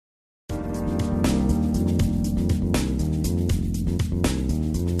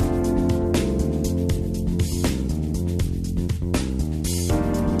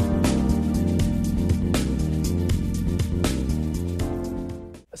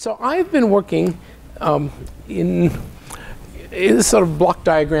So I've been working in this sort of block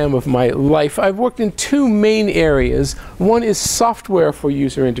diagram of my life. I've worked in two main areas. One is software for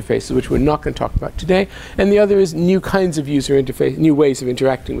user interfaces, which we're not going to talk about today, and the other is new kinds of user interface, new ways of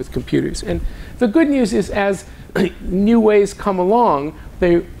interacting with computers. And the good news is, as new ways come along,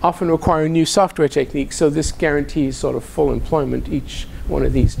 they often require new software techniques, so this guarantees sort of full employment. Each one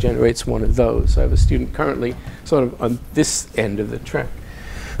of these generates one of those. So I have a student currently sort of on this end of the track.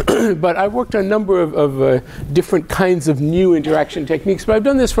 But I've worked on a number of different kinds of new interaction techniques, but I've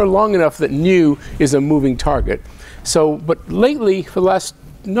done this for long enough that new is a moving target. So, but lately, for the last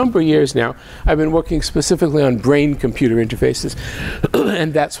number of years now, I've been working specifically on brain-computer interfaces,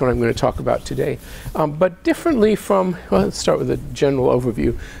 and that's what I'm going to talk about today. But differently from, well, let's start with a general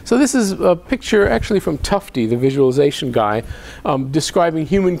overview. So this is a picture actually from Tufts, the visualization guy, describing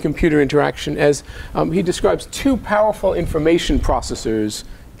human-computer interaction as, he describes two powerful information processors,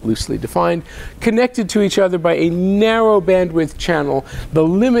 loosely defined, connected to each other by a narrow bandwidth channel. The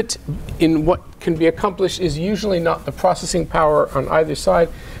limit in what can be accomplished is usually not the processing power on either side,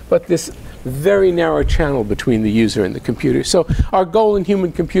 but this very narrow channel between the user and the computer. So our goal in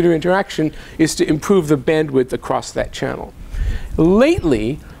human-computer interaction is to improve the bandwidth across that channel.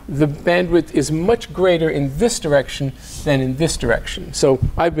 Lately, the bandwidth is much greater in this direction than in this direction. So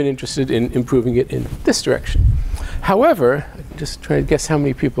I've been interested in improving it in this direction. However, just trying to guess how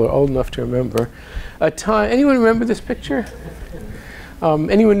many people are old enough to remember a time. Anyone remember this picture?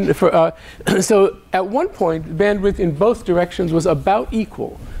 Anyone? So at one point, bandwidth in both directions was about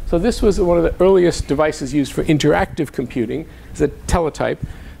equal. So this was one of the earliest devices used for interactive computing. It's a teletype.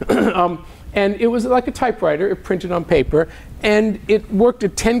 And it was like a typewriter. It printed on paper. And it worked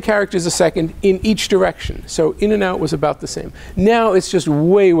at 10 characters a second in each direction. So in and out was about the same. Now it's just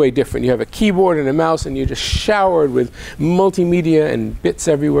way, way different. You have a keyboard and a mouse, and you're just showered with multimedia and bits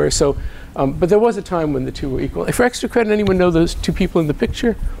everywhere. So, but there was a time when the two were equal. For extra credit, anyone know those two people in the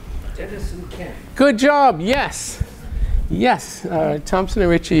picture? Dennis and Ken. Good job. Yes. Yes. Thompson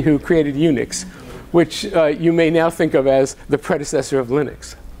and Ritchie, who created Unix, which you may now think of as the predecessor of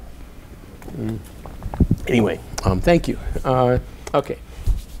Linux. Anyway, thank you. OK.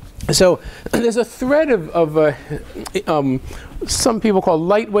 So there's a thread of some people call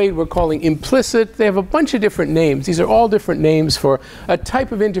lightweight. We're calling implicit. They have a bunch of different names. These are all different names for a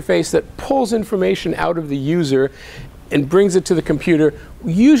type of interface that pulls information out of the user and brings it to the computer,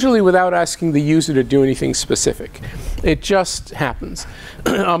 usually without asking the user to do anything specific. It just happens.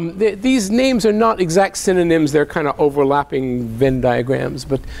 These names are not exact synonyms. They're kind of overlapping Venn diagrams.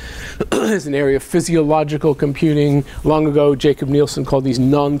 But there's an area of physiological computing. Long ago, Jacob Nielsen called these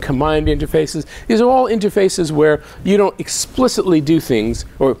non-command interfaces. These are all interfaces where you don't explicitly do things,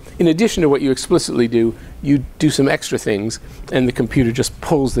 or in addition to what you explicitly do, you do some extra things, and the computer just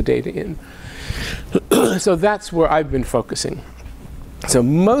pulls the data in. So that's where I've been focusing. So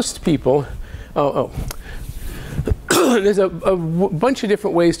most people, there's a bunch of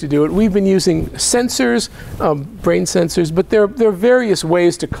different ways to do it. We've been using sensors, brain sensors, but there are various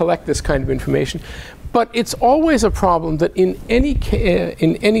ways to collect this kind of information. But it's always a problem that in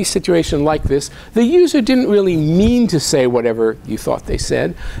any situation like this, the user didn't really mean to say whatever you thought they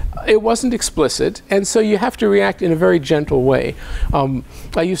said. It wasn't explicit, and so you have to react in a very gentle way.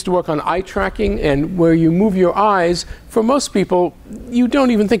 I used to work on eye tracking, and where you move your eyes, for most people, you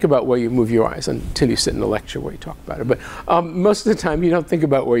don't even think about where you move your eyes until you sit in a lecture where you talk about it. But most of the time, you don't think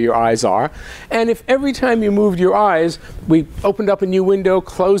about where your eyes are. And if every time you moved your eyes, we opened up a new window,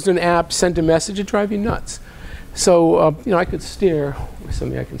 closed an app, sent a message, it'd drive you nuts. So you know, I could stare.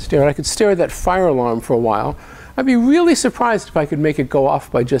 Something I can stare at. I could stare at that fire alarm for a while. I'd be really surprised if I could make it go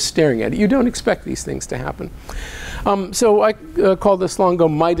off by just staring at it. You don't expect these things to happen. So I call this long ago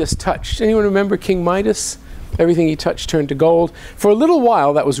Midas touch. Anyone remember King Midas? Everything he touched turned to gold. For a little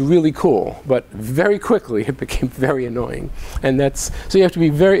while, that was really cool, but very quickly it became very annoying. And that's, so you have to be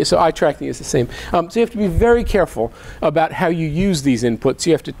very, so eye tracking is the same. So you have to be very careful about how you use these inputs.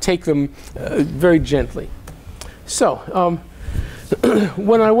 You have to take them very gently. So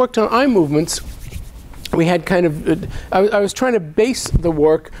when I worked on eye movements, we had kind of, I was trying to base the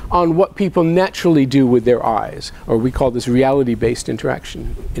work on what people naturally do with their eyes, or we call this reality-based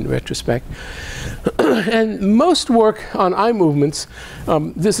interaction in retrospect. And most work on eye movements,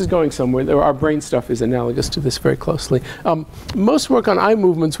 this is going somewhere, our brain stuff is analogous to this very closely. Most work on eye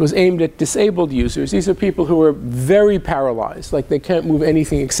movements was aimed at disabled users. These are people who are very paralyzed, like they can't move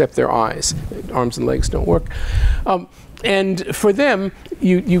anything except their eyes. Arms and legs don't work. And for them,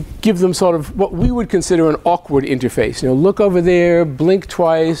 you give them sort of what we would consider an awkward interface. You know, look over there, blink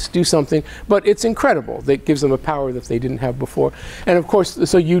twice, do something. But it's incredible. That gives them a power that they didn't have before. And of course,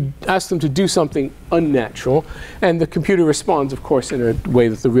 so you ask them to do something unnatural, and the computer responds, of course, in a way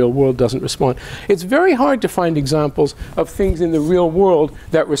that the real world doesn't respond. It's very hard to find examples of things in the real world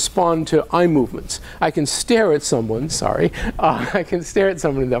that respond to eye movements. I can stare at someone, sorry. I can stare at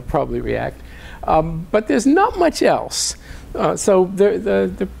someone and they'll probably react. But there's not much else. So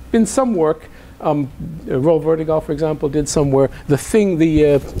there's been some work. Roll Vertical, for example, did some where the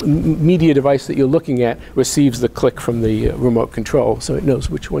media device that you're looking at receives the click from the remote control, so it knows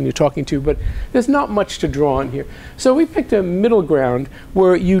which one you're talking to. But there's not much to draw on here. So we picked a middle ground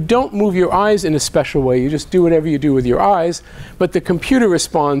where you don't move your eyes in a special way. You just do whatever you do with your eyes, but the computer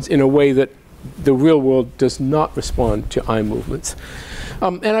responds in a way that the real world does not respond to eye movements.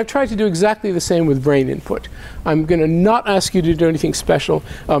 And I've tried to do exactly the same with brain input. I'm going to not ask you to do anything special.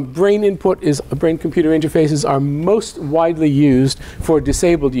 Brain computer interfaces are most widely used for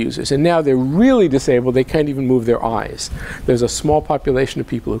disabled users. And now they're really disabled. They can't even move their eyes. There's a small population of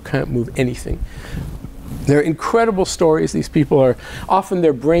people who can't move anything. They're incredible stories. These people are, often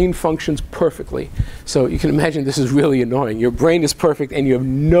their brain functions perfectly. So you can imagine this is really annoying. Your brain is perfect and you have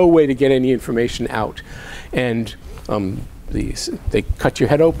no way to get any information out. And they cut your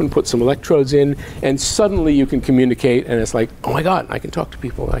head open, put some electrodes in, and suddenly you can communicate, and it's like, oh my God, I can talk to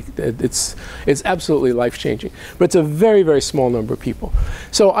people. It's absolutely life-changing. But it's a very, very small number of people.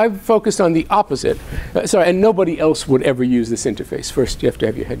 So I've focused on the opposite. And nobody else would ever use this interface. First, you have to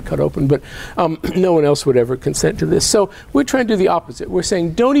have your head cut open, but no one else would ever consent to this. So we're trying to do the opposite. We're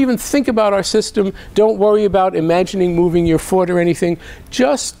saying, don't even think about our system. Don't worry about imagining moving your foot or anything.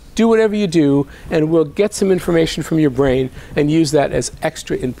 Just do whatever you do, and we'll get some information from your brain and use that as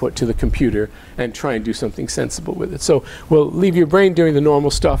extra input to the computer and try and do something sensible with it. So we'll leave your brain doing the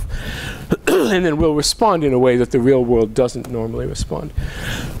normal stuff, and then we'll respond in a way that the real world doesn't normally respond.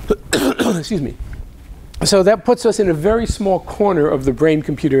 Excuse me. So that puts us in a very small corner of the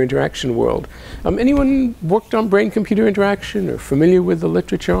brain-computer interaction world. Anyone worked on brain-computer interaction or familiar with the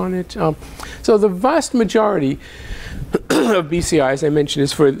literature on it? So the vast majority of BCI, as I mentioned,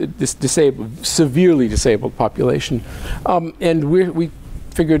 is for this severely disabled population. And we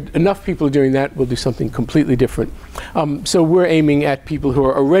figured enough people are doing that, we'll do something completely different. So we're aiming at people who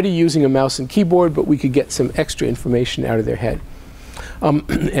are already using a mouse and keyboard, but we could get some extra information out of their head.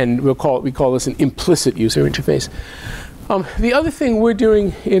 And we call this an implicit user interface. The other thing we're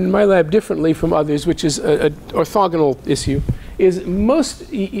doing in my lab differently from others, which is an orthogonal issue, is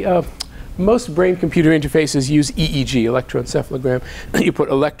most brain-computer interfaces use EEG, electroencephalogram. You put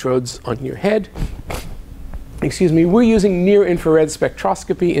electrodes on your head. Excuse me, we're using near-infrared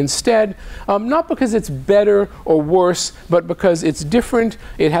spectroscopy instead, not because it's better or worse, but because it's different,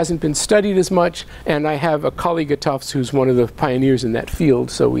 it hasn't been studied as much, and I have a colleague at Tufts who's one of the pioneers in that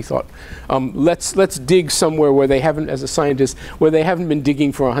field, so we thought, let's dig somewhere where they haven't, as a scientist, where they haven't been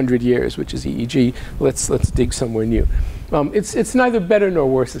digging for 100 years, which is EEG. Let's dig somewhere new. It's neither better nor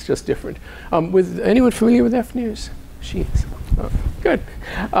worse, it's just different. With anyone familiar with fNIRS? She is. Oh, good.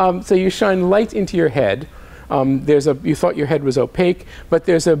 So you shine light into your head. You thought your head was opaque, but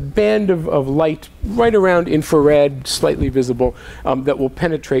there's a band of light right around infrared, slightly visible, that will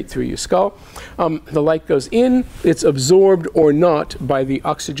penetrate through your skull. The light goes in, it's absorbed or not by the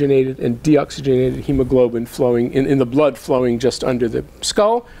oxygenated and deoxygenated hemoglobin flowing in the blood flowing just under the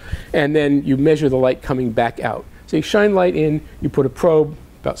skull, and then you measure the light coming back out. So you shine light in, you put a probe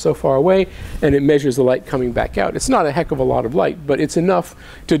about so far away, and it measures the light coming back out. It's not a heck of a lot of light, but it's enough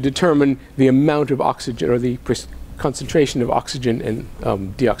to determine the amount of oxygen, or the concentration of oxygen and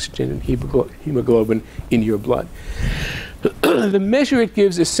deoxygenated hemoglobin in your blood. The measure it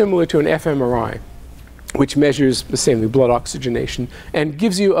gives is similar to an fMRI, which measures the same, the blood oxygenation, and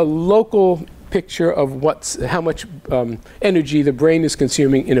gives you a local picture of how much energy the brain is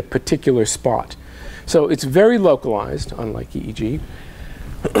consuming in a particular spot. So it's very localized, unlike EEG.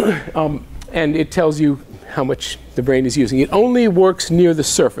 And it tells you how much the brain is using. It only works near the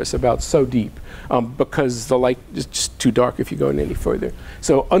surface, about so deep, because the light is just too dark if you go in any further.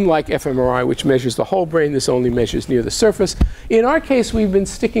 So unlike fMRI, which measures the whole brain, this only measures near the surface. In our case, we've been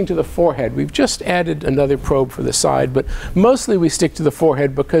sticking to the forehead. We've just added another probe for the side, but mostly we stick to the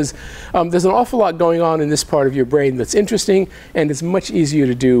forehead because there's an awful lot going on in this part of your brain that's interesting, and it's much easier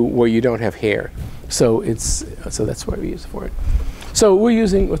to do where you don't have hair. So that's why we use the forehead. So we're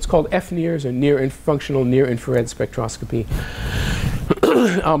using what's called fNIRS, or functional near-infrared spectroscopy.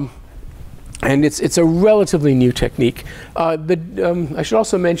 And it's a relatively new technique. I should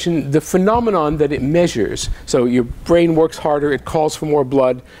also mention the phenomenon that it measures. So your brain works harder, it calls for more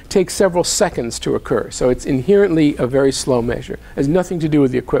blood, takes several seconds to occur. So it's inherently a very slow measure. It has nothing to do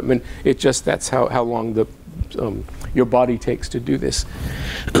with the equipment, that's how long your body takes to do this.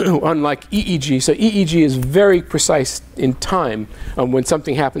 Unlike EEG. So EEG is very precise in time. When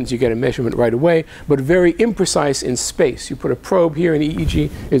something happens, you get a measurement right away, but very imprecise in space. You put a probe here, and EEG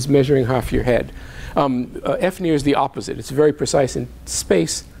is measuring half your head. fNIRS is the opposite. It's very precise in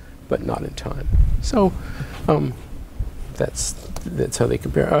space, but not in time. So that's how they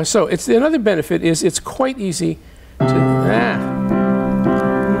compare. So another benefit is it's quite easy to...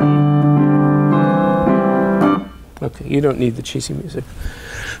 Okay, you don't need the cheesy music.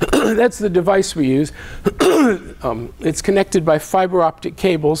 That's the device we use. It's connected by fiber optic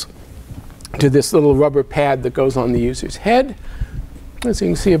cables to this little rubber pad that goes on the user's head. As you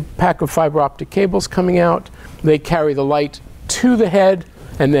can see, a pack of fiber optic cables coming out. They carry the light to the head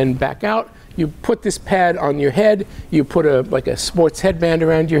and then back out. You put this pad on your head. You put like a sports headband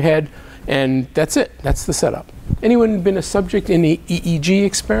around your head, and that's it. That's the setup. Anyone been a subject in the EEG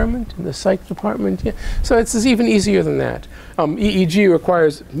experiment in the psych department? Yeah. So it's even easier than that. EEG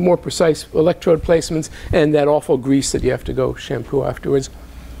requires more precise electrode placements and that awful grease that you have to go shampoo afterwards.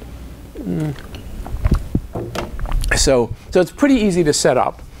 So it's pretty easy to set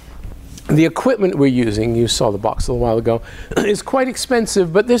up. The equipment we're using, you saw the box a little while ago, is quite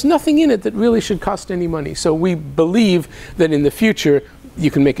expensive, but there's nothing in it that really should cost any money. So we believe that in the future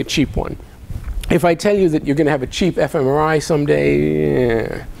you can make a cheap one. If I tell you that you're going to have a cheap fMRI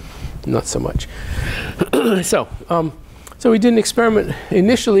someday, not so much. So we did an experiment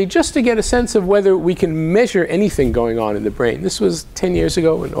initially just to get a sense of whether we can measure anything going on in the brain. This was 10 years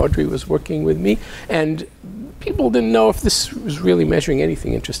ago when Audrey was working with me, and people didn't know if this was really measuring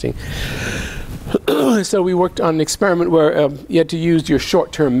anything interesting. So we worked on an experiment where you had to use your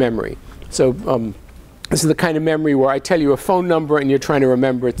short-term memory. So this is the kind of memory where I tell you a phone number and you're trying to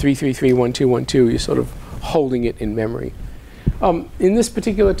remember it, 333-1212. You're sort of holding it in memory. In this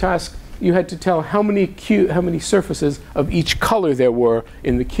particular task, you had to tell how many surfaces of each color there were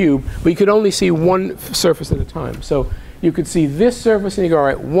in the cube, but you could only see one surface at a time. So you could see this surface and you go, all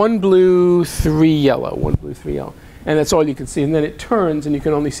right, 1 blue, 3 yellow, 1 blue, 3 yellow. And that's all you could see. And then it turns and you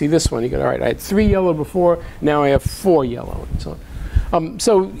can only see this one. You go, all right, I had 3 yellow before, now I have 4 yellow, and so on.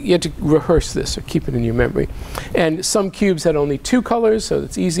 So you had to rehearse this or keep it in your memory. And some cubes had only 2 colors, so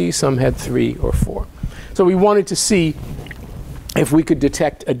it's easy. Some had 3 or 4. So we wanted to see if we could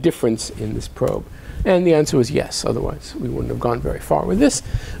detect a difference in this probe. And the answer was yes. Otherwise, we wouldn't have gone very far with this.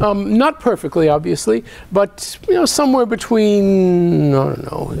 Not perfectly, obviously, but somewhere between, I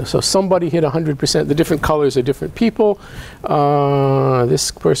don't know. So somebody hit 100%. The different colors are different people.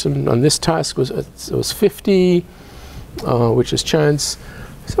 This person on this task was 50. Which is chance.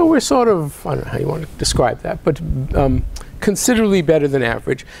 So we're sort of, I don't know how you want to describe that, but considerably better than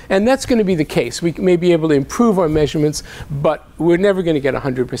average. And that's going to be the case. We may be able to improve our measurements, but we're never going to get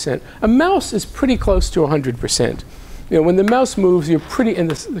 100%. A mouse is pretty close to 100%. When the mouse moves, you're pretty, and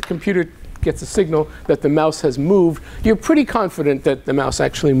the computer gets a signal that the mouse has moved, you're pretty confident that the mouse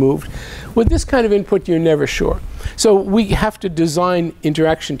actually moved. With this kind of input, you're never sure. So we have to design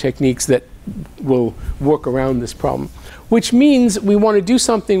interaction techniques that will work around this problem, which means we want to do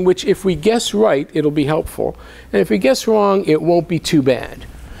something which, if we guess right, it'll be helpful. And if we guess wrong, it won't be too bad.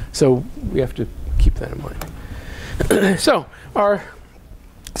 So we have to keep that in mind. So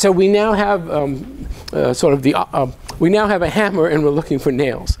we now have we now have a hammer and we're looking for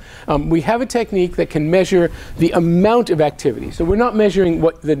nails. We have a technique that can measure the amount of activity. So we're not measuring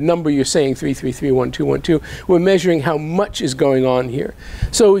what the number you're saying, 333-1212. We're measuring how much is going on here.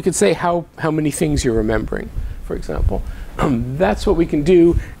 So we could say how many things you're remembering, for example. That's what we can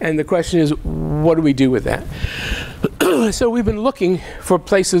do. And the question is, what do we do with that? So we've been looking for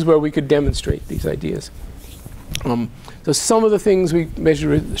places where we could demonstrate these ideas. So some of the things we measure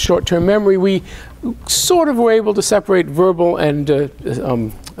with short-term memory, we sort of were able to separate verbal and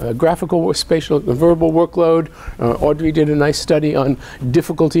graphical, spatial, verbal workload. Audrey did a nice study on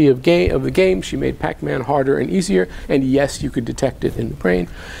difficulty of the game. She made Pac-Man harder and easier, and yes, you could detect it in the brain.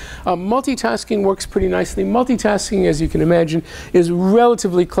 Multitasking works pretty nicely. Multitasking, as you can imagine, is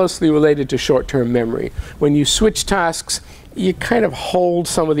relatively closely related to short-term memory. When you switch tasks, you kind of hold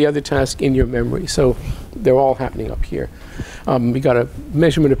some of the other tasks in your memory. So they're all happening up here. We got a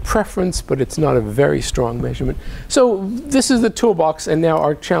measurement of preference, but it's not a very strong measurement. So this is the toolbox, and now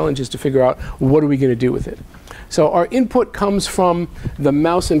our challenge is to figure out what are we going to do with it. So our input comes from the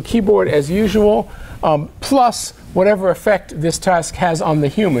mouse and keyboard as usual, plus whatever effect this task has on the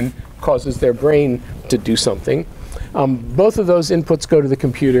human, causes their brain to do something. Both of those inputs go to the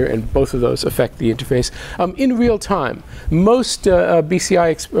computer, and both of those affect the interface in real time. Most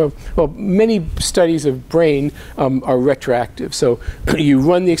many studies of brain are retroactive. So you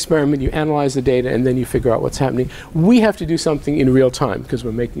run the experiment, you analyze the data, and then you figure out what's happening. We have to do something in real time because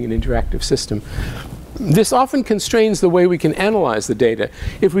we're making an interactive system. This often constrains the way we can analyze the data.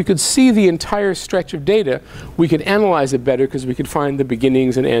 If we could see the entire stretch of data, we could analyze it better because we could find the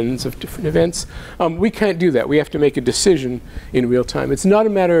beginnings and ends of different events. We can't do that. We have to make a decision in real time. It's not a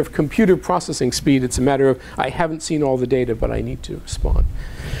matter of computer processing speed. It's a matter of, I haven't seen all the data, but I need to respond.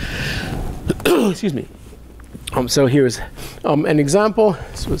 Excuse me. So here's an example.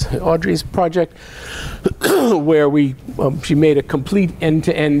 This was Audrey's project where she made a complete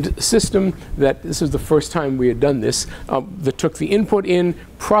end-to-end system. This was the first time we had done this. That took the input in,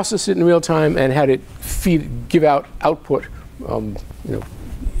 processed it in real time, and had it give out output in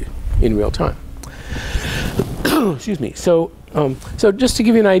real time. Excuse me. So just to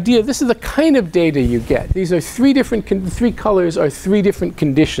give you an idea, this is the kind of data you get. These are three colors are three different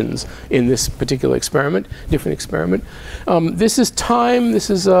conditions in this particular experiment, different experiment. This is time. This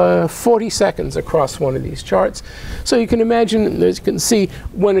is 40 seconds across one of these charts. So you can imagine, as you can see,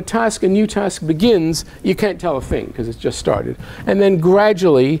 when a new task begins, you can't tell a thing because it's just started. And then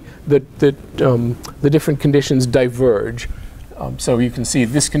gradually, the different conditions diverge. So you can see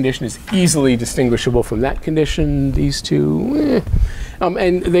this condition is easily distinguishable from that condition, these two,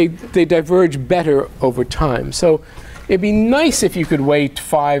 and they diverge better over time. So it'd be nice if you could wait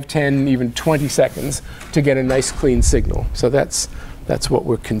 5, 10, even 20 seconds to get a nice clean signal. So that's what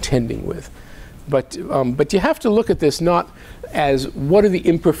we're contending with. But you have to look at this not as what are the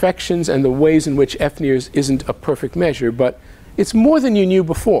imperfections and the ways in which fNIRS isn't a perfect measure, but it's more than you knew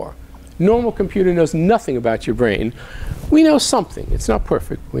before. Normal computer knows nothing about your brain. We know something. It's not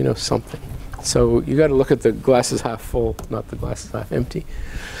perfect. We know something. So you got to look at the glasses half full, not the glasses half empty.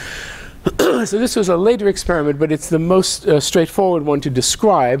 So this was a later experiment, but it's the most straightforward one to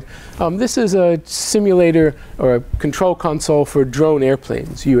describe. This is a simulator or a control console for drone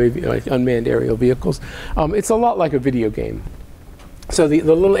airplanes, UAV, like unmanned aerial vehicles. It's a lot like a video game. So the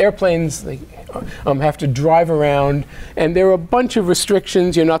little airplanes have to drive around, and there are a bunch of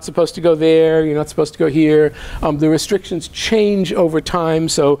restrictions. You're not supposed to go there. You're not supposed to go here. The restrictions change over time.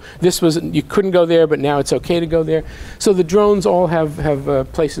 So you couldn't go there, but now it's okay to go there. So the drones all have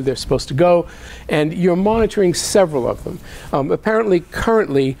places they're supposed to go, and you're monitoring several of them. Apparently,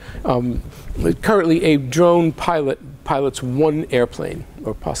 currently a drone pilots one airplane,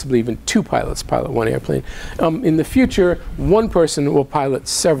 or possibly even two pilots pilot one airplane. In the future, one person will pilot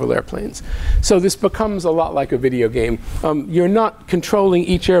several airplanes. So this becomes a lot like a video game. You're not controlling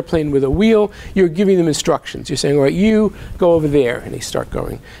each airplane with a wheel. You're giving them instructions. You're saying, all right, you go over there, and they start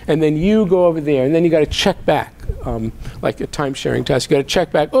going. And then you go over there, and then you got to check back, like a time-sharing task. You got to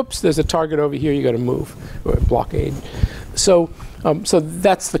check back. Oops, there's a target over here. You got to move, or blockade. So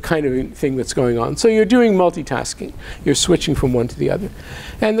that's the kind of thing that's going on. So you're doing multitasking. You're switching from one to the other.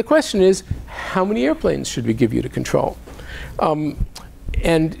 And the question is, how many airplanes should we give you to control?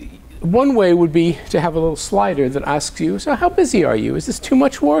 And one way would be to have a little slider that asks you, so how busy are you? Is this too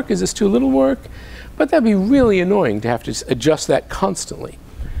much work? Is this too little work? But that'd be really annoying to have to adjust that constantly.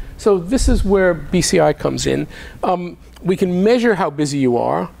 So this is where BCI comes in. We can measure how busy you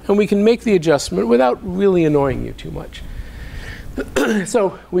are, and we can make the adjustment without really annoying you too much.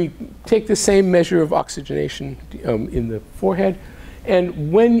 So we take the same measure of oxygenation in the forehead,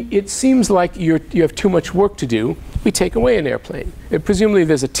 and when it seems like you have too much work to do, we take away an airplane. Presumably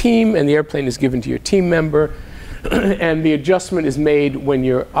there's a team, and the airplane is given to your team member, and the adjustment is made when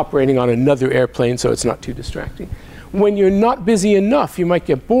you're operating on another airplane, so it's not too distracting. When you're not busy enough, you might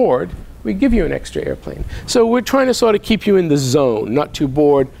get bored, we give you an extra airplane. So we're trying to sort of keep you in the zone, not too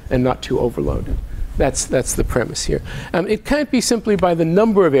bored and not too overloaded. That's the premise here. It can't be simply by the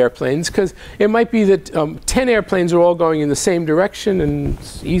number of airplanes, because it might be that 10 airplanes are all going in the same direction, and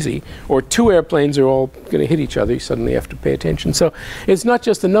it's easy. Or 2 airplanes are all going to hit each other. You suddenly have to pay attention. So it's not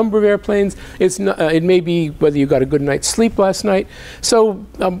just the number of airplanes. It may be whether you got a good night's sleep last night. So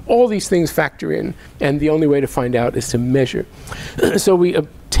all these things factor in, and the only way to find out is to measure. So we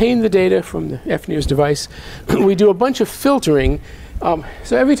obtain the data from the fNIRS device. We do a bunch of filtering.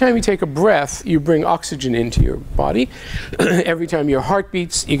 So every time you take a breath, you bring oxygen into your body. Every time your heart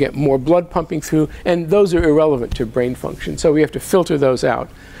beats, you get more blood pumping through, and those are irrelevant to brain function. So we have to filter those out.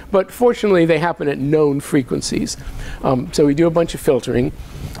 But fortunately, they happen at known frequencies. So we do a bunch of filtering.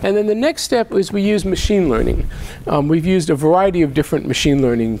 And then the next step is we use machine learning. We've used a variety of different machine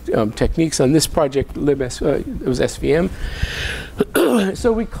learning techniques. On this project, it was SVM.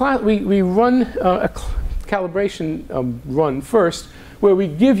 So we run a calibration run first, where we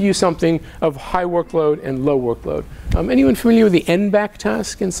give you something of high workload and low workload. Anyone familiar with the N-back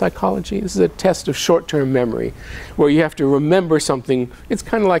task in psychology? This is a test of short-term memory, where you have to remember something. It's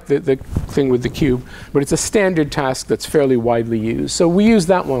kind of like the thing with the cube, but it's a standard task that's fairly widely used. So we use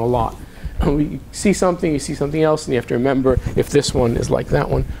that one a lot. You see something else, and you have to remember if this one is like that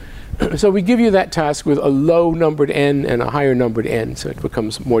one. So we give you that task with a low numbered n and a higher numbered n, so it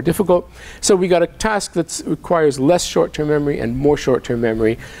becomes more difficult. So we got a task that requires less short-term memory and more short-term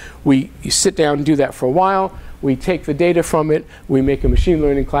memory. You sit down and do that for a while. We take the data from it, we make a machine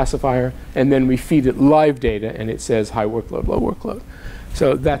learning classifier, and then we feed it live data, and it says high workload, low workload.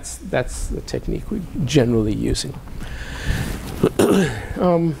 So that's the technique we're generally using.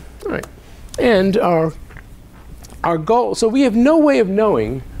 All right. And our goal, so we have no way of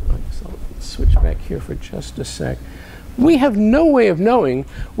knowing, so let's switch back here for just a sec. We have no way of knowing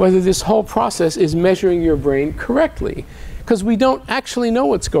whether this whole process is measuring your brain correctly, because we don't actually know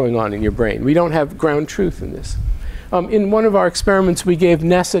what's going on in your brain. We don't have ground truth in this. In one of our experiments, we gave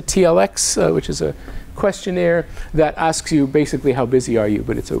NASA TLX, which is a questionnaire that asks you basically how busy are you,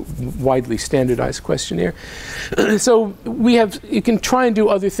 but it's a widely standardized questionnaire. So you can try and do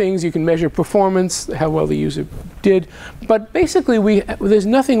other things. You can measure performance, how well the user did, but basically there's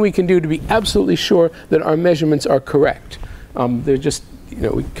nothing we can do to be absolutely sure that our measurements are correct. They're just,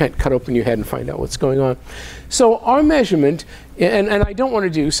 we can't cut open your head and find out what's going on. So our measurement, and I don't want to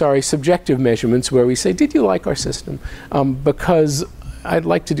do, subjective measurements where we say, did you like our system? Because I'd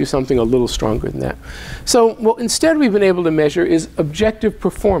like to do something a little stronger than that. So what instead we've been able to measure is objective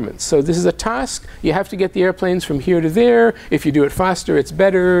performance. So this is a task. You have to get the airplanes from here to there. If you do it faster, it's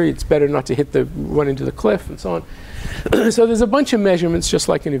better. It's better not to run into the cliff, and so on. So there's a bunch of measurements, just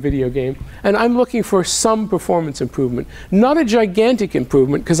like in a video game. And I'm looking for some performance improvement. Not a gigantic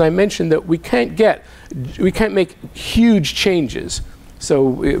improvement, because I mentioned that we can't make huge changes,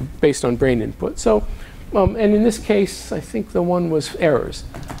 so based on brain input. So. And in this case, I think the one was errors.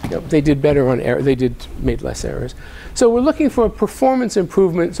 They did better on error. They made less errors. So we're looking for a performance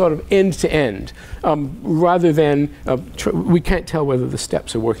improvement sort of end to end, rather than we can't tell whether the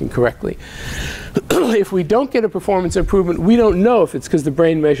steps are working correctly. If we don't get a performance improvement, we don't know if it's because the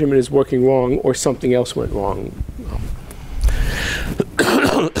brain measurement is working wrong or something else went wrong.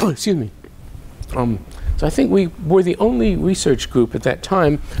 Excuse me. So I think we were the only research group at that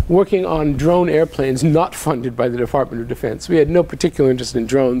time working on drone airplanes not funded by the Department of Defense. We had no particular interest in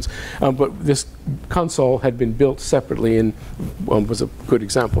drones, but this console had been built separately and was a good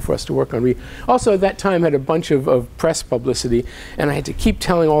example for us to work on. We also at that time had a bunch of press publicity, and I had to keep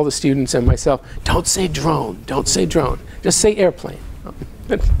telling all the students and myself, don't say drone, don't say drone, just say airplane.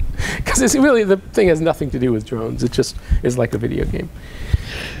 Because it's really, the thing has nothing to do with drones. It just is like a video game.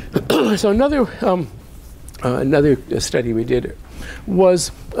 So another study we did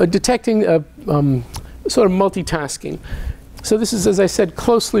was detecting sort of multitasking. So this is, as I said,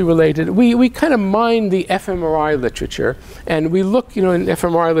 closely related. We kind of mine the fMRI literature, and we look, in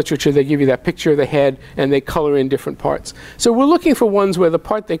fMRI literature, they give you that picture of the head, and they color in different parts. So we're looking for ones where the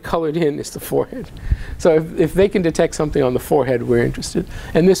part they colored in is the forehead. So if they can detect something on the forehead, we're interested.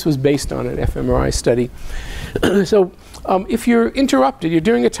 And this was based on an fMRI study. So if you're interrupted, you're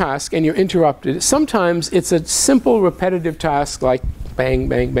doing a task and you're interrupted, sometimes it's a simple repetitive task like bang,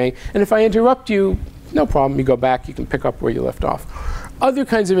 bang, bang. And if I interrupt you, no problem, you go back, you can pick up where you left off. Other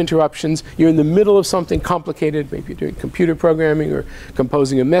kinds of interruptions, you're in the middle of something complicated, maybe you're doing computer programming or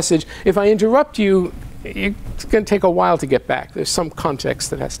composing a message. If I interrupt you, it's going to take a while to get back. There's some context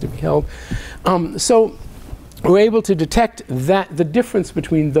that has to be held. So we're able to detect the difference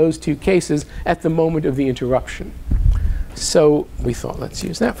between those two cases at the moment of the interruption. So we thought, let's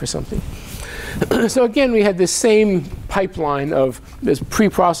use that for something. So again, we had this same pipeline of there's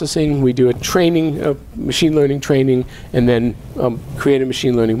pre-processing. We do a training, machine learning training, and then create a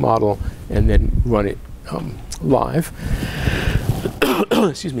machine learning model, and then run it live.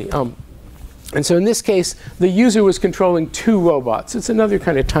 Excuse me. And so in this case, the user was controlling 2 robots. It's another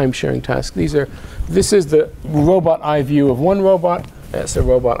kind of time-sharing task. This is the robot eye view of one robot. That's the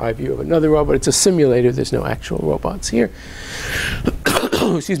robot eye view of another robot. It's a simulator. There's no actual robots here.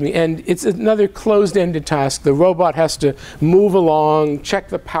 Excuse me. And it's another closed-ended task. The robot has to move along, check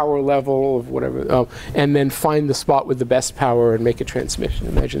the power level of whatever, and then find the spot with the best power and make a transmission.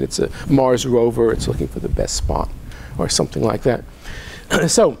 Imagine it's a Mars rover. It's looking for the best spot or something like that.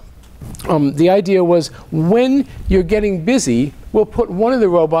 So the idea was when you're getting busy, we'll put one of the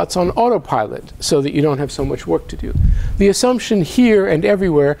robots on autopilot so that you don't have so much work to do. The assumption here and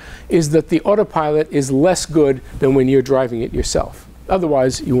everywhere is that the autopilot is less good than when you're driving it yourself.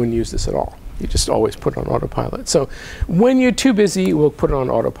 Otherwise, you wouldn't use this at all. You just always put it on autopilot. So when you're too busy, we'll put it on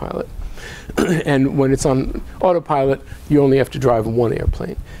autopilot. And when it's on autopilot, you only have to drive one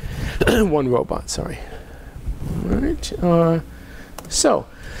airplane. One robot, sorry. All right. So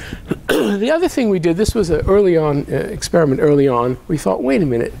the other thing we did, this was an early on experiment early on. We thought, wait a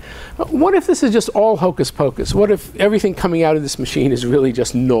minute, what if this is just all hocus pocus? What if everything coming out of this machine is really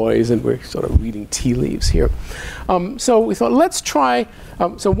just noise and we're sort of reading tea leaves here? So we thought, let's try.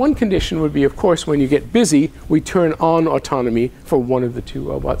 So one condition would be, of course, when you get busy, we turn on autonomy for one of the two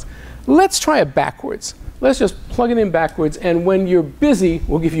robots. Let's try it backwards. Let's just plug it in backwards, and when you're busy,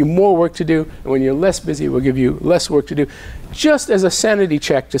 we'll give you more work to do, and when you're less busy, we'll give you less work to do, just as a sanity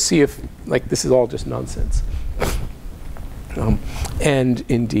check to see if, like, this is all just nonsense. And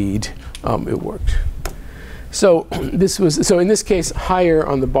indeed, it worked. So so in this case, higher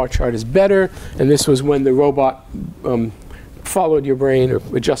on the bar chart is better, and this was when the robot followed your brain or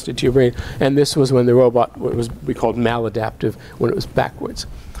adjusted to your brain, and this was when the robot, what we called maladaptive, when it was backwards.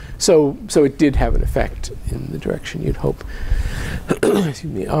 So it did have an effect in the direction you'd hope. Excuse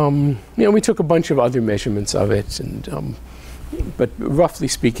me. You know, we took a bunch of other measurements of it, and but roughly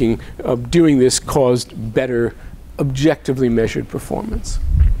speaking, doing this caused better objectively measured performance.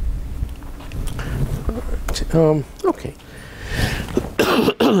 Okay.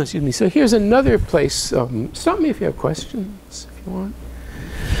 Excuse me. So here's another place. Stop me if you have questions, if you want.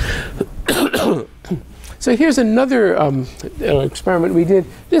 So here's another experiment we did.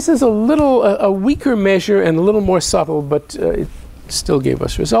 This is a little a weaker measure and a little more subtle, but it still gave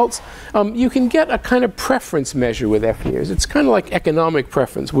us results. You can get a kind of preference measure with fNIRS. It's kind of like economic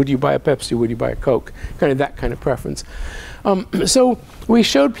preference. Would you buy a Pepsi? Would you buy a Coke? Kind of that kind of preference. So we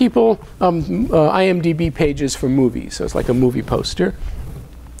showed people IMDb pages for movies. So it's like a movie poster.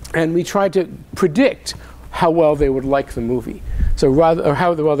 And we tried to predict how well they would like the movie. So or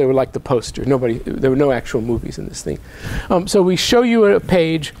how well they would like the poster. There were no actual movies in this thing. So we show you a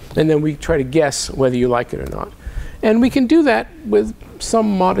page, and then we try to guess whether you like it or not. And we can do that with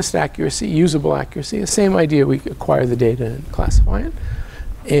some modest accuracy, usable accuracy. The same idea, we acquire the data and classify it.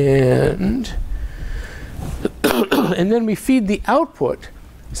 And then we feed the output.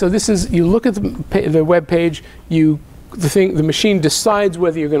 So this is, you look at the web page, the machine decides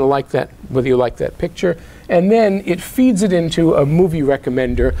whether you're going to like that, whether you like that picture, and then it feeds it into a movie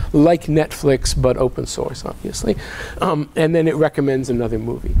recommender like Netflix, but open source, obviously, and then it recommends another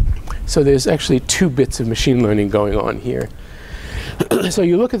movie. So there's actually 2 bits of machine learning going on here. So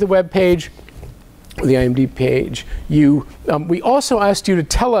you look at the web page, the IMDb page. We also asked you to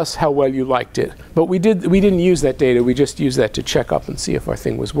tell us how well you liked it, but we didn't use that data. We just used that to check up and see if our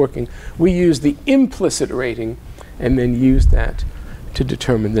thing was working. We used the implicit rating, and then used that to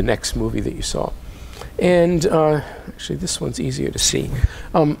determine the next movie that you saw. And actually, this one's easier to see.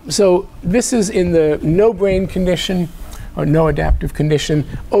 So this is in the no brain condition, or no adaptive condition.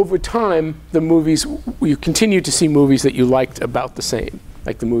 Over time, the movies, you continue to see movies that you liked about the same,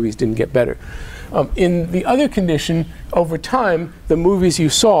 like the movies didn't get better. In the other condition, over time, the movies you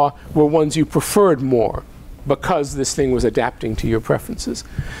saw were ones you preferred more because this thing was adapting to your preferences.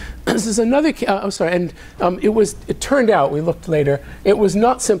 This is another, I'm sorry, and it turned out, we looked later, it was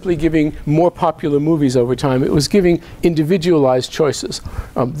not simply giving more popular movies over time, it was giving individualized choices.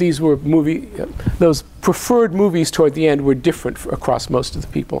 These were those preferred movies toward the end were different across most of the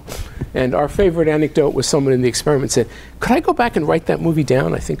people. And our favorite anecdote was someone in the experiment said, could I go back and write that movie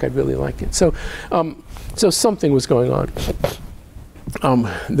down? I think I'd really like it. So, so something was going on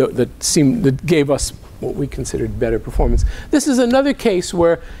that gave us what we considered better performance. This is another case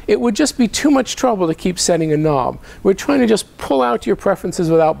where it would just be too much trouble to keep setting a knob. We're trying to just pull out your preferences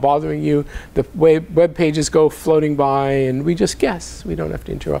without bothering you. The web pages go floating by, and we just guess. We don't have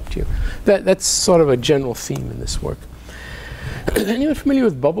to interrupt you. That's sort of a general theme in this work. Anyone familiar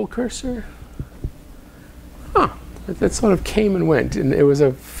with bubble cursor? That sort of came and went, and it was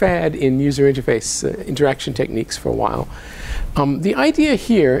a fad in user interface interaction techniques for a while. The idea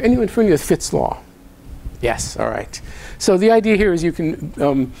here, anyone familiar with Fitts law? Yes, all right. So the idea here is you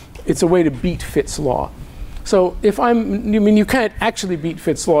can, it's a way to beat Fitts law. So if you can't actually beat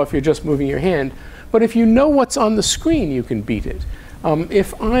Fitts law if you're just moving your hand, but if you know what's on the screen, you can beat it.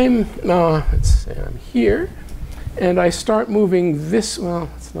 If I'm, let's say I'm here, and I start moving this, well,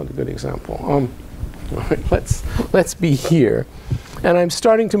 that's not a good example. All right, let's be here. And I'm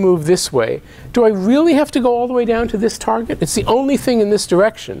starting to move this way. Do I really have to go all the way down to this target? It's the only thing in this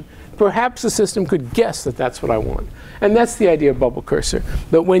direction. perhaps the system could guess that that's what I want. And that's the idea of bubble cursor.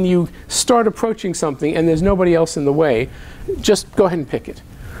 That when you start approaching something and there's nobody else in the way, just go ahead and pick it.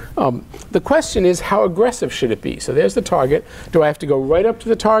 The question is, how aggressive should it be? So there's the target. Do I have to go right up to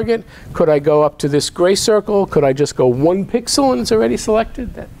the target? Could I go up to this gray circle? Could I just go 1 pixel and it's already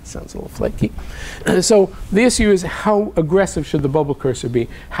selected? That sounds a little flaky. So the issue is, how aggressive should the bubble cursor be?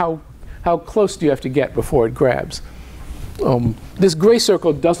 How close do you have to get before it grabs? This gray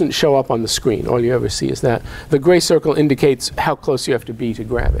circle doesn't show up on the screen. All you ever see is that. The gray circle indicates how close you have to be to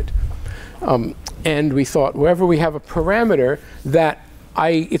grab it. And we thought, wherever we have a parameter that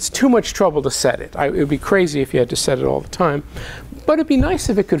it's too much trouble to set it. It would be crazy if you had to set it all the time. But it'd be nice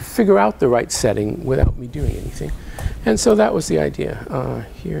if it could figure out the right setting without me doing anything. And so that was the idea.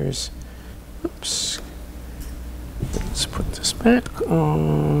 Oops. Let's put this back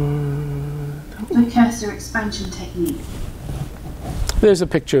on. The cursor expansion technique. There's a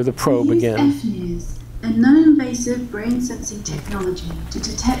picture of the probe again. fNIRS, a non-invasive brain sensing technology to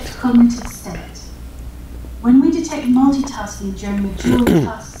detect cognitive state. When we detect multitasking during a dual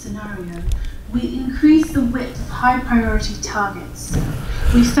task scenario, we increase the width of high priority targets.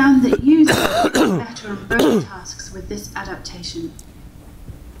 We found that users do better on both tasks with this adaptation.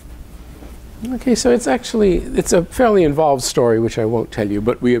 Okay, so it's a fairly involved story, which I won't tell you,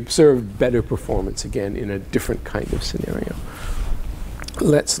 but we observed better performance again in a different kind of scenario.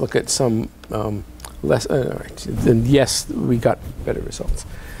 Let's look at some less, all right, then yes, we got better results.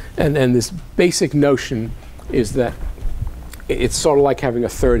 And this basic notion is that it's sort of like having a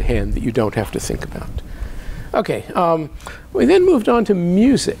third hand that you don't have to think about. Okay, we then moved on to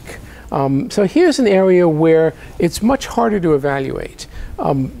music. So here's an area where it's much harder to evaluate.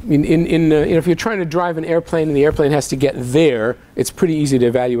 If you're trying to drive an airplane and the airplane has to get there, it's pretty easy to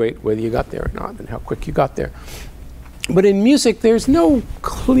evaluate whether you got there or not and how quick you got there. But in music, there's no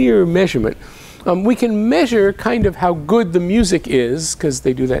clear measurement. We can measure kind of how good the music is, because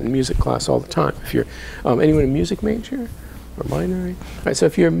they do that in music class all the time. If you're anyone a music major or minor, right? All right, so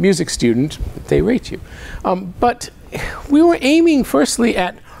if you're a music student, they rate you. But we were aiming firstly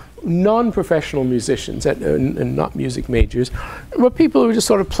at non-professional musicians, and not music majors, but people who were just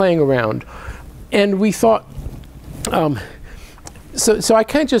sort of playing around. And we thought, so I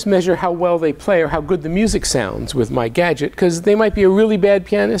can't just measure how well they play or how good the music sounds with my gadget, because they might be a really bad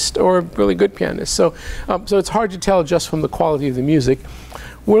pianist or a really good pianist. So it's hard to tell just from the quality of the music.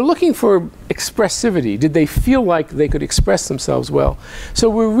 We're looking for expressivity. Did they feel like they could express themselves well? So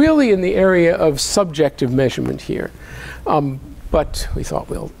we're really in the area of subjective measurement here. But we thought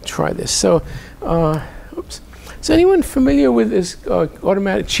we'll try this. So, oops. Is anyone familiar with this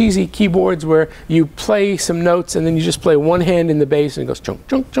automatic cheesy keyboards where you play some notes and then you just play one hand in the bass and it goes chunk,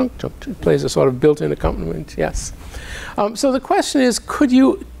 chunk, chunk, chunk. It plays a sort of built-in accompaniment. Yes. So the question is, could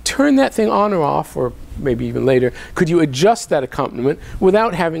you turn that thing on or off, or maybe even later, could you adjust that accompaniment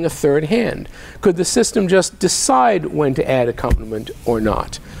without having a third hand? Could the system just decide when to add accompaniment or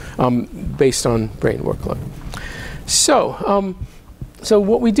not, based on brain workload? So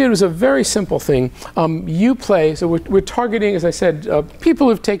what we did was a very simple thing. You play, so we're targeting, as I said, people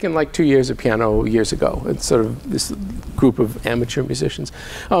who've taken like 2 years of piano years ago. It's sort of this group of amateur musicians.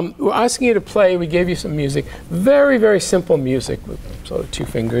 We're asking you to play. We gave you some music. Very, very simple music with sort of 2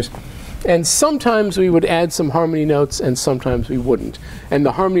 fingers. And sometimes we would add some harmony notes and sometimes we wouldn't. And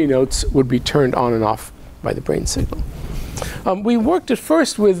the harmony notes would be turned on and off by the brain signal. We worked at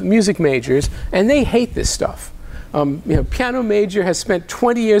first with music majors, and they hate this stuff. Piano major has spent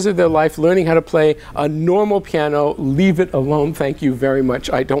 20 years of their life learning how to play a normal piano. Leave it alone, thank you very much.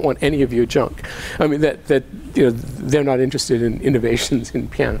 I don't want any of your junk. I mean, they're not interested in innovations in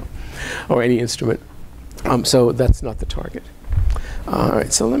piano or any instrument. So that's not the target. All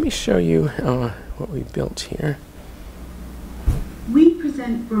right, so let me show you what we built here. We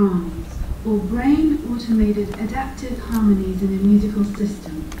present Brahms, or brain automated adaptive harmonies in a musical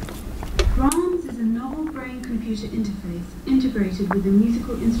system. Brahms is a novel brain-computer interface integrated with a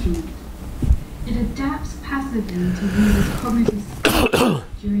musical instrument. It adapts passively to users' cognitive state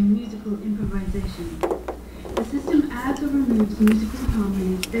during musical improvisation. The system adds or removes musical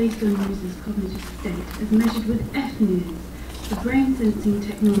harmonies based on users' cognitive state, as measured with fNIRS, the brain sensing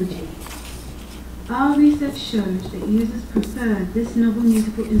technology. Our research showed that users prefer this novel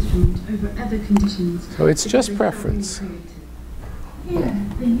musical instrument over other conditions. So it's just preference. Here,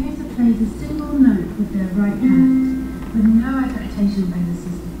 the user plays a single note with their right hand, with no adaptation by the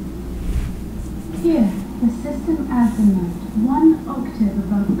system. Here, the system adds a note 1 octave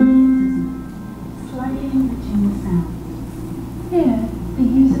above the user's note, slightly enriching the sound. Here, the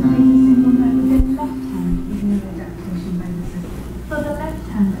user plays a single note with their left hand with no adaptation by the system. For the left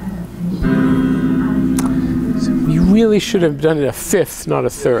hand adaptation, should have done it a fifth, not a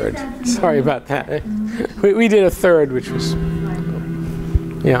third. Sorry about that. We did a third, which was,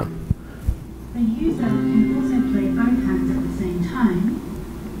 yeah. The user can also play both hands at the same time,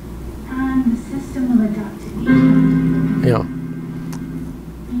 and the system will adapt to each hand. Yeah.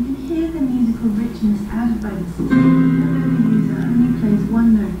 You can hear the musical richness added by the system, although the user only plays one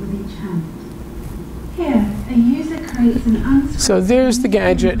note with each hand. Here, a user creates an unscripted. So there's the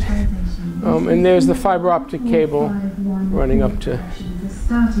gadget, and there's the fiber optic cable running up to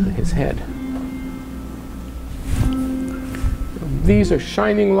his head. These are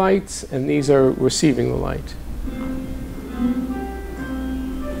shining lights, and these are receiving the light.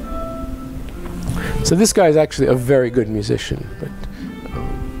 So this guy is actually a very good musician, but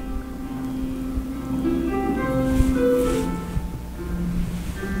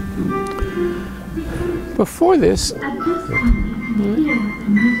before this,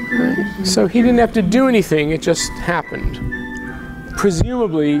 so he didn't have to do anything, it just happened.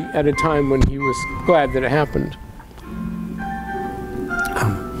 Presumably at a time when he was glad that it happened.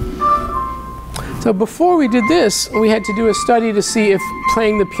 So before we did this, we had to do a study to see if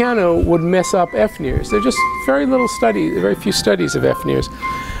playing the piano would mess up fNIRS. There are just very few studies of fNIRS.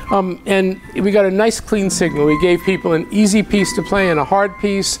 And we got a nice clean signal. We gave people an easy piece to play and a hard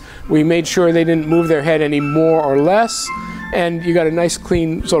piece. We made sure they didn't move their head any more or less. And you got a nice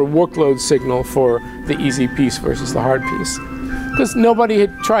clean sort of workload signal for the easy piece versus the hard piece. Because nobody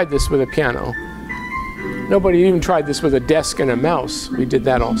had tried this with a piano. Nobody even tried this with a desk and a mouse. We did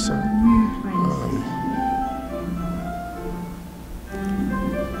that also.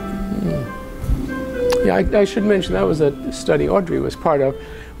 Yeah, I should mention that was a study Audrey was part of,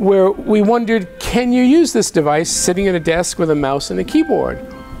 where we wondered, can you use this device sitting at a desk with a mouse and a keyboard?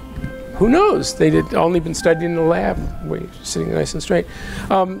 Who knows? They had only been studied in the lab, sitting nice and straight.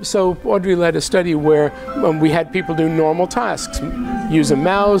 So Audrey led a study where we had people do normal tasks, use a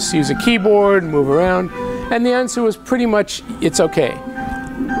mouse, use a keyboard, move around, and the answer was pretty much, it's okay.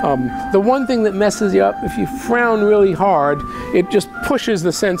 The one thing that messes you up, if you frown really hard, it just pushes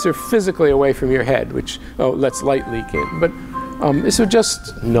the sensor physically away from your head, which lets light leak in. But this was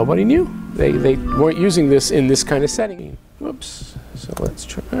just, nobody knew. They weren't using this in this kind of setting. Whoops. So let's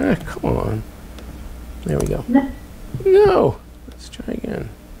try, come on. There we go. No, let's try again.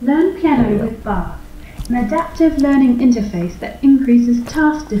 Learn piano with Bach, an adaptive learning interface that increases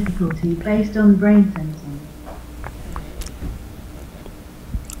task difficulty based on brain sensing.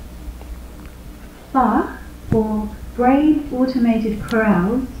 Bach, or Brain Automated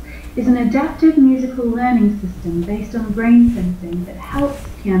Chorales, is an adaptive musical learning system based on brain sensing that helps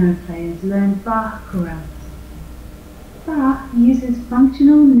piano players learn Bach chorales. Bach uses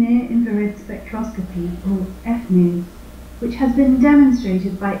functional near-infrared spectroscopy, or fNIRS, which has been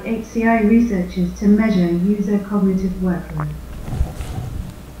demonstrated by HCI researchers to measure user cognitive workload.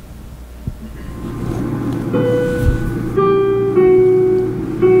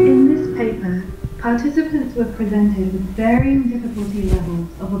 In this paper, participants were presented with varying difficulty levels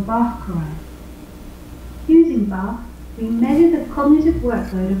of a Bach chorale. Using Bach, we measure the cognitive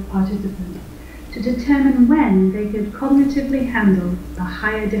workload of participants to determine when they could cognitively handle the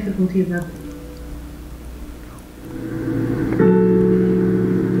higher difficulty level.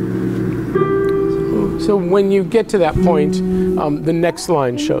 So when you get to that point, the next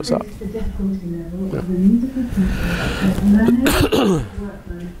line shows up. The difficulty level of the musical piece as learner's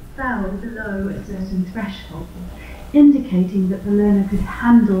workload fell below a certain threshold, indicating that the learner could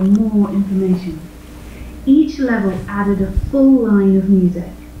handle more information. Each level added a full line of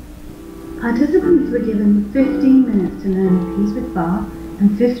music. Participants were given 15 minutes to learn a piece with Bach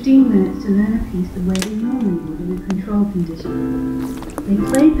and 15 minutes to learn a piece the way they normally would in a control condition. They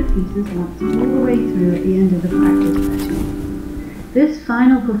played the pieces once all the way through at the end of the practice session. This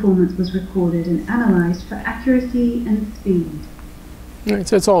final performance was recorded and analysed for accuracy and speed. Right,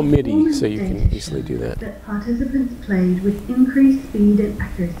 so it's all MIDI, so you can easily do that. That participants played with increased speed and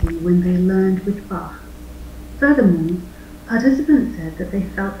accuracy when they learned with Bach. Furthermore, participants said that they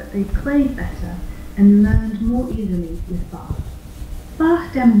felt that they played better and learned more easily with Bach.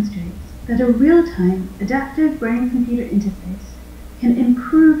 Bach demonstrates that a real-time adaptive brain-computer interface can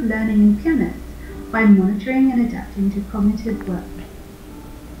improve learning in pianists by monitoring and adapting to cognitive work.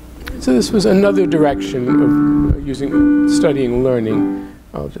 So this was another direction of studying learning.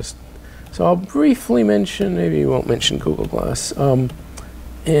 I'll briefly mention, maybe you won't mention Google Glass.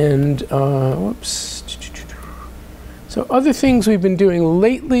 Whoops. So other things we've been doing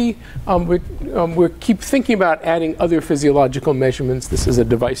lately, we keep thinking about adding other physiological measurements. This is a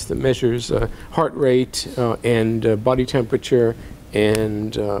device that measures heart rate and body temperature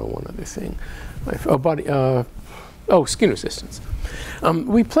and one other thing. Oh, skin resistance.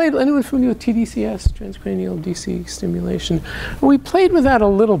 We played, anyone familiar with TDCS, transcranial DC stimulation? We played with that a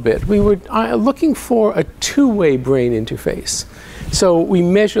little bit. We were looking for a two-way brain interface. So we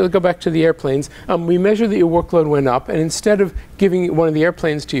measure, go back to the airplanes, we measure that your workload went up, and instead of giving one of the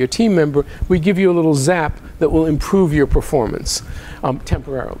airplanes to your team member, we give you a little zap that will improve your performance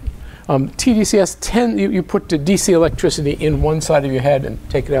temporarily. TDCS, you put the DC electricity in one side of your head and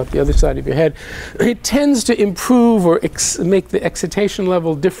take it out the other side of your head. It tends to improve or make the excitation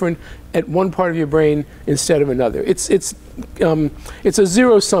level different at one part of your brain instead of another. It's a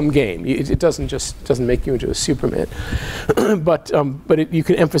zero-sum game. It doesn't make you into a Superman, but you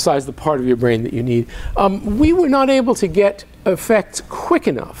can emphasize the part of your brain that you need. We were not able to get effects quick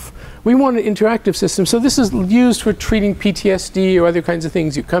enough. We want an interactive system, so this is used for treating PTSD or other kinds of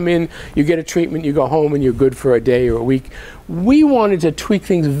things. You come in, you get a treatment, you go home, and you're good for a day or a week. We wanted to tweak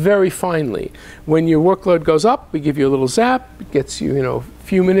things very finely. When your workload goes up, we give you a little zap. It gets you, a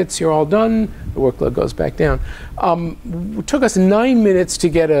few minutes, you're all done. The workload goes back down. It took us 9 minutes to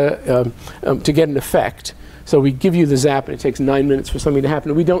get an effect. So we give you the zap, and it takes 9 minutes for something to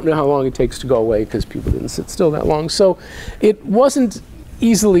happen. We don't know how long it takes to go away because people didn't sit still that long. So it wasn't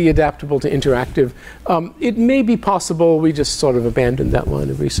easily adaptable to interactive. It may be possible. We just sort of abandoned that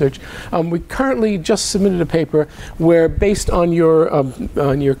line of research. We currently just submitted a paper where, based on your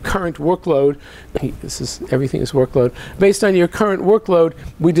current workload, everything is workload. Based on your current workload,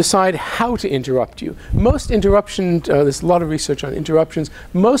 we decide how to interrupt you. Most interruption, there's a lot of research on interruptions.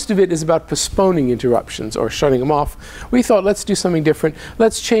 Most of it is about postponing interruptions or shutting them off. We thought, let's do something different.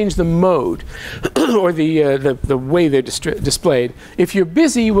 Let's change the mode or the way they're displayed. If you're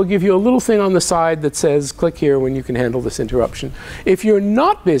busy, we'll give you a little thing on the side that says, click here when you can handle this interruption. If you're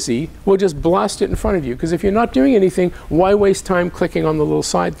not busy, we'll just blast it in front of you. Because if you're not doing anything, why waste time clicking on the little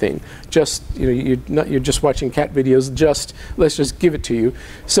side thing? Just, you're just watching cat videos, let's just give it to you.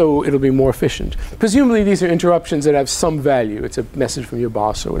 So it'll be more efficient. Presumably these are interruptions that have some value. It's a message from your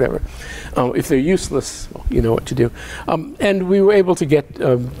boss or whatever. If they're useless, well, you know what to do. And we were able to get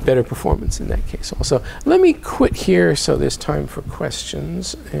better performance in that case also. Let me quit here so there's time for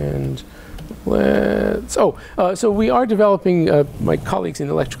questions. And let's, so we are developing, my colleagues in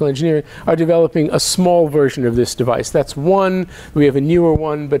electrical engineering are developing a small version of this device. That's one. We have a newer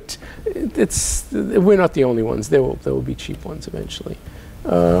one, but we're not the only ones. There will be cheap ones eventually.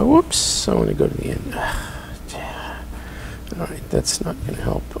 Whoops, I want to go to the end. All right, that's not going to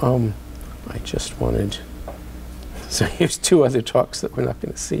help. I just wanted, so here's two other talks that we're not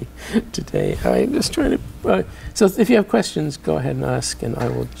going to see today. I'm just trying to, so if you have questions, go ahead and ask, and I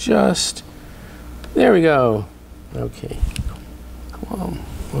will just, there we go. Okay, come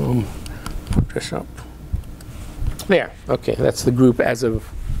on, put this up. There, okay, that's the group as of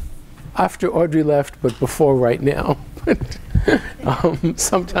after Audrey left, but before right now.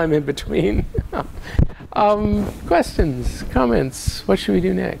 Sometime in between. Questions, comments, what should we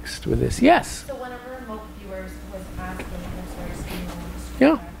do next with this? Yes? So one of our remote viewers was asking if sort of screen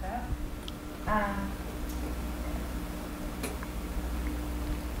yeah.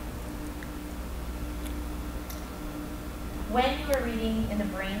 When you were reading in the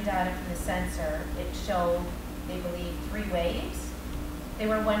brain data from the sensor, it showed, they believe, 3 waves. They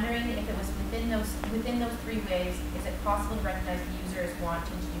were wondering if it was within those 3 waves, is it possible to recognize the user as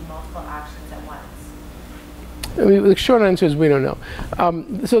wanting to do multiple actions at once? I mean, the short answer is we don't know.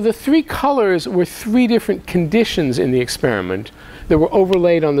 So the 3 colors were 3 different conditions in the experiment that were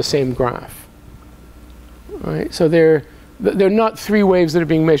overlaid on the same graph. All right? So they're not 3 waves that are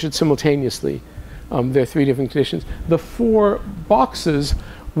being measured simultaneously. They're 3 different conditions. The 4 boxes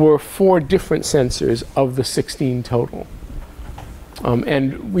were 4 different sensors of the 16 total.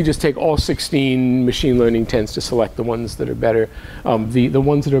 And we just take all 16. Machine learning tends to select the ones that are better. The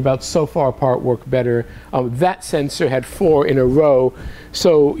ones that are about so far apart work better. That sensor had 4 in a row,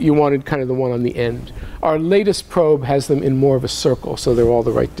 so you wanted kind of the one on the end. Our latest probe has them in more of a circle, so they're all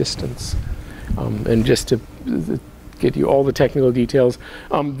the right distance. And just to get you all the technical details,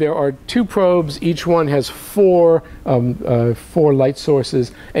 there are 2 probes. Each one has 4 light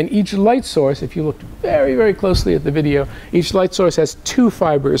sources, and each light source, if you look very, very closely at the video, each light source has 2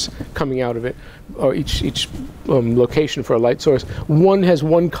 fibers coming out of it, or each location for a light source. One has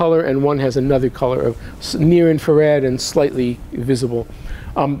one color, and one has another color of near infrared and slightly visible.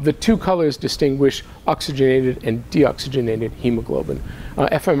 The 2 colors distinguish oxygenated and deoxygenated hemoglobin.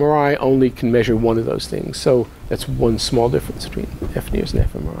 fMRI only can measure one of those things, so that's one small difference between fNIRS and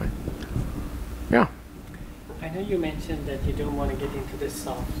fMRI. Yeah? I know you mentioned that you don't want to get into the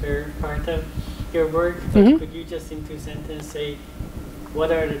software part of your work, but could you just in 2 sentences say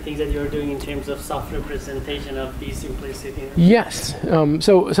what are the things that you're doing in terms of soft representation of these implicit interfaces? Yes.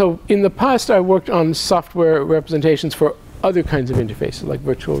 So in the past, I worked on software representations for other kinds of interfaces, like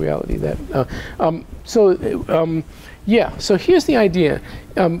virtual reality. Yeah. So here's the idea.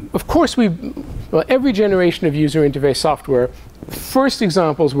 Of course, every generation of user interface software, first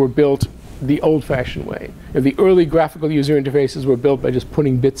examples were built the old-fashioned way. The early graphical user interfaces were built by just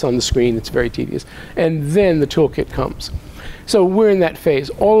putting bits on the screen. It's very tedious. And then the toolkit comes. So we're in that phase.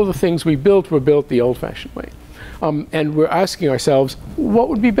 All of the things we built were built the old-fashioned way. And we're asking ourselves, what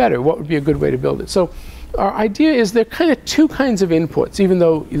would be better? What would be a good way to build it? So our idea is there are kind of two kinds of inputs, even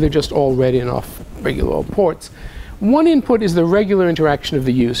though they're just all read in off regular old ports. One input is the regular interaction of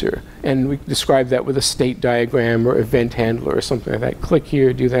the user, and we describe that with a state diagram or event handler or something like that. Click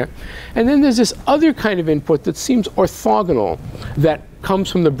here, do that. And then there's this other kind of input that seems orthogonal, that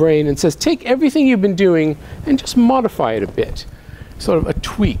comes from the brain and says, take everything you've been doing and just modify it a bit, sort of a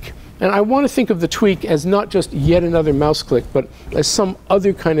tweak. And I want to think of the tweak as not just yet another mouse click, but as some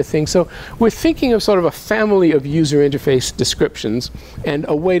other kind of thing. So we're thinking of sort of a family of user interface descriptions and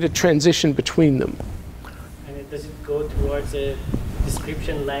a way to transition between them. Does it go towards a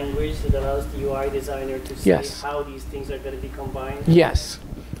description language that allows the UI designer to say how these things are going to be combined? Yes.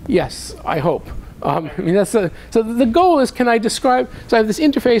 Yes, I hope. I mean, so the goal is, can I describe, so I have this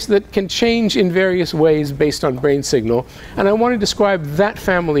interface that can change in various ways based on brain signal, and I want to describe that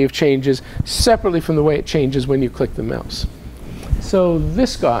family of changes separately from the way it changes when you click the mouse. So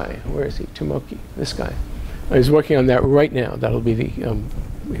this guy, where is he? Tomoki, this guy. He's working on that right now. That'll be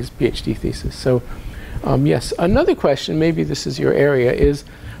his PhD thesis. So yes, another question, maybe this is your area, is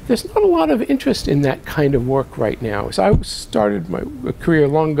there's not a lot of interest in that kind of work right now. So I started my career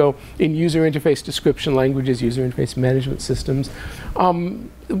long ago in user interface description languages, user interface management systems.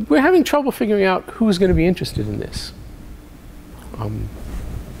 We're having trouble figuring out who's going to be interested in this.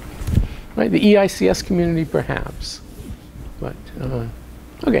 Right, the EICS community perhaps, but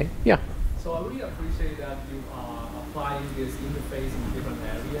okay, yeah. So I really appreciate that you are applying this interface in different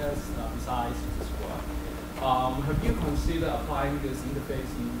areas besides this work. Have you considered applying this interface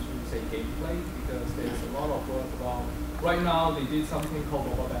into, say, gameplay? Because there's a lot of work about, right now they did something called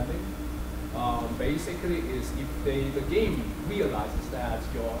overlapping. Basically is if the game realizes that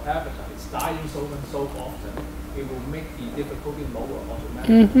your avatar is dying so and so often, it will make the difficulty lower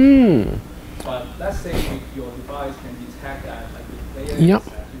automatically. Mm-hmm. But let's say if your device can detect that, like the player is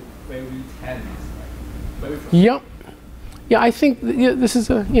very tense, like very frustrated. Yep. Yeah, I think this is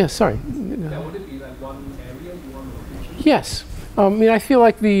a, sorry. Would it be like one area you want to look into? Yes. I mean, I feel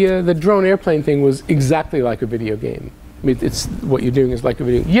like the drone airplane thing was exactly like a video game. I mean, it's what you're doing is like a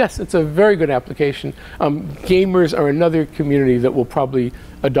video. Yes, it's a very good application. Gamers are another community that will probably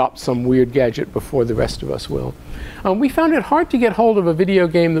adopt some weird gadget before the rest of us will. We found it hard to get hold of a video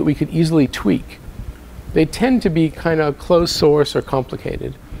game that we could easily tweak. They tend to be kind of closed source or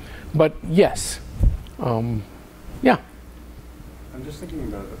complicated. But yes, yeah. I'm just thinking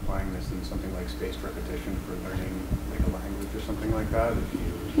about applying this in something like spaced repetition for learning like a language or something like that. If you,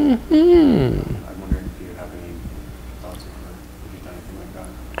 I'm wondering if you have any thoughts on that. Have you done anything like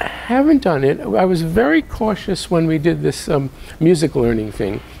that? I haven't done it. I was very cautious when we did this music learning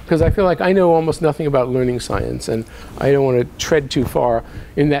thing, because I feel like I know almost nothing about learning science, and I don't want to tread too far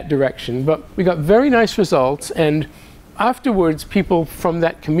in that direction. But we got very nice results, and afterwards, people from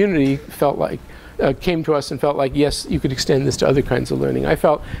that community felt like, came to us and felt like, yes, you could extend this to other kinds of learning. I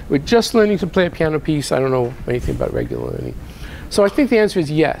felt with just learning to play a piano piece, I don't know anything about regular learning. So I think the answer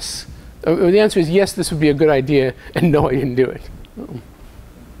is yes. The answer is yes, this would be a good idea, and no, I didn't do it.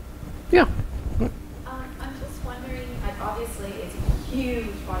 Yeah. I'm just wondering, like, obviously it's a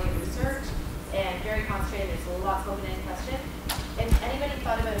huge body of research and very concentrated, there's lots of open-ended questions. And anybody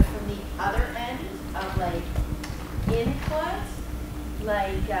thought about it from the other end of like input,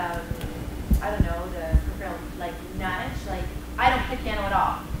 like I don't know, the peripheral like nudge, like I don't play piano at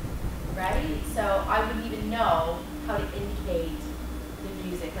all, right? So I wouldn't even know how to indicate the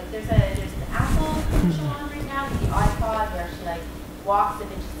music. Like there's an Apple commercial on right now with the iPod where she like walks and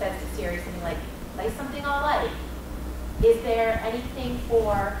then she says to Siri something like, play something I like. Is there anything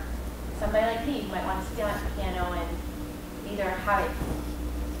for somebody like me who might want to sit down at the piano and either have it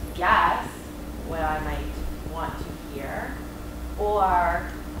guess what I might want to hear, or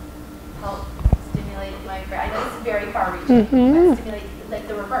help stimulate my brain? I know this is very far-reaching, but stimulate like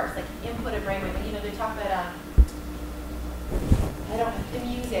the reverse, like input a brainwave. Like, you know, they talk about I don't know, the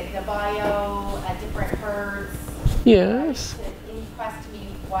music, the bio at different hertz. Yes. To request to me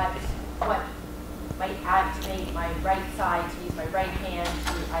what might activate my right side to use my right hand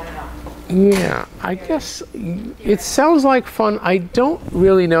to, I don't know. Yeah, I guess it sounds like fun. I don't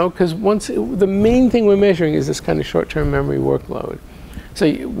really know, because the main thing we're measuring is this kind of short-term memory workload. So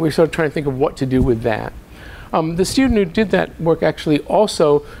we're sort of trying to think of what to do with that. The student who did that work actually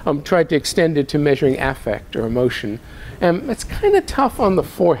also tried to extend it to measuring affect or emotion. It's kind of tough on the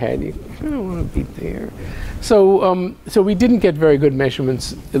forehead. You kind of want to be there. So, so we didn't get very good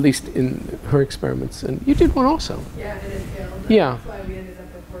measurements, at least in her experiments. And you did one also. Yeah, and it failed. Yeah. That's why we ended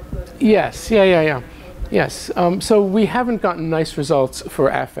up with workload. Yes, yeah. Yes, so we haven't gotten nice results for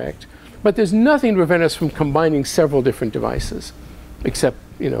affect, but there's nothing to prevent us from combining several different devices, except,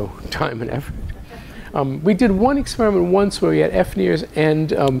 you know, time and effort. We did one experiment once where we had fNIRS and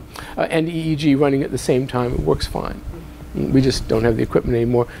EEG running at the same time. It works fine. We just don't have the equipment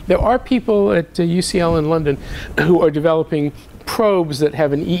anymore. There are people at UCL in London who are developing probes that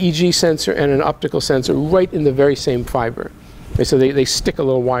have an EEG sensor and an optical sensor right in the very same fiber. And so they stick a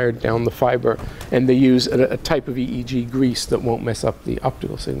little wire down the fiber, and they use a type of EEG grease that won't mess up the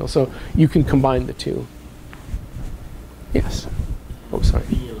optical signal. So you can combine the two. Yes. Oh, sorry.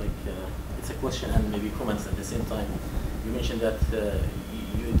 It's a question and maybe comments at the same time. You mentioned that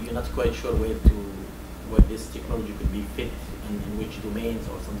you're not quite sure where this technology could be fit in which domains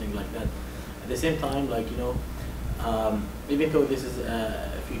or something like that. At the same time, like, you know, even though this is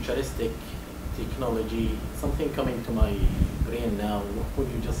a futuristic technology, something coming to my brain now, what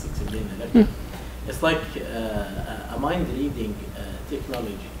you just explained, it's like a mind-reading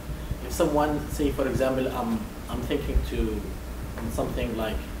technology. If someone, say for example, I'm thinking to something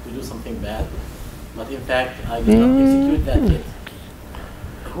like to do something bad, but in fact I did not execute that yet,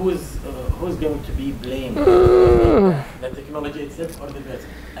 who's going to be blamed? The technology itself or the person?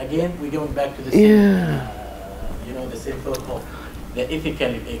 Again, we're going back to the same, you know, the same thought of the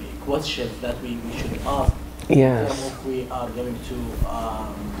ethical questions that we should ask. Yes. If we are going to,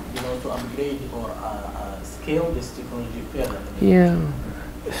 you know, to upgrade or scale this technology further. Yeah.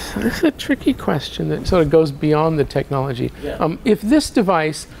 That's a tricky question that sort of goes beyond the technology. Yeah. If this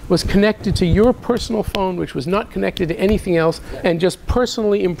device was connected to your personal phone, which was not connected to anything else, and just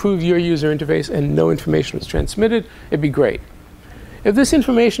personally improved your user interface and no information was transmitted, it'd be great. If this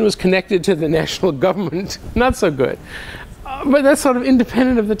information was connected to the national government, not so good. But that's sort of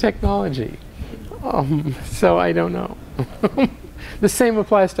independent of the technology. So I don't know. The same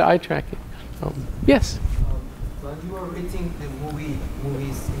applies to eye tracking. Yes? When you are rating the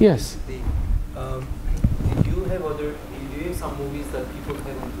movies, yes. Do you have some movies that people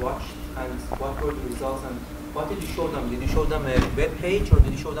haven't watched, and what were the results, and what did you show them? Did you show them a web page, or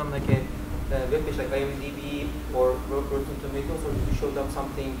did you show them like a web page like IMDb or Rotten Tomatoes, or did you show them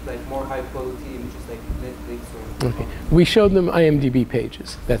something like more high quality, which is like Netflix or? Okay. We showed them IMDb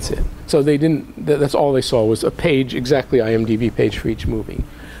pages. That's it. So they didn't. That's all they saw was a page, exactly IMDb page for each movie.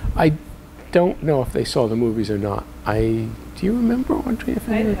 I don't know if they saw the movies or not. Do you remember, Audrey?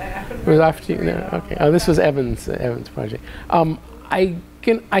 It was after you. No, okay. Oh, this was Evan's project. I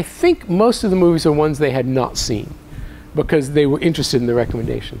think most of the movies are ones they had not seen, because they were interested in the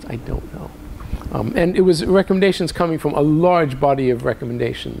recommendations. I don't know. And it was recommendations coming from a large body of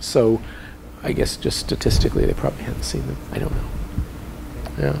recommendations. So I guess just statistically, they probably hadn't seen them. I don't know.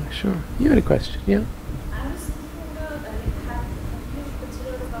 Yeah, sure. You had a question, yeah? I was thinking about, have you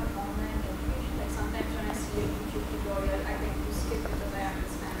considered about online education? Like sometimes when I see a YouTube tutorial, I tend to skip it because I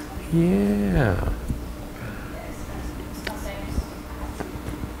understand something. Yeah. Yes, and sometimes I have to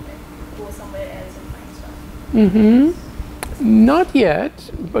like, go somewhere else and find stuff. Mm-hmm. Not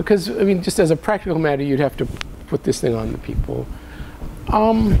yet, because, I mean, just as a practical matter, you'd have to put this thing on the people.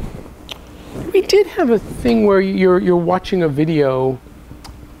 We did have a thing where you're watching a video,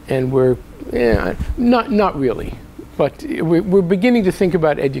 and we're not really, but we're beginning to think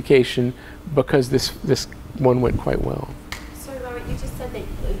about education because this one went quite well. Sorry, Robert, you just said that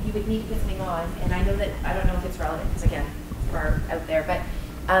you would need to put something on, and I know that, I don't know if it's relevant, because again, we're out there,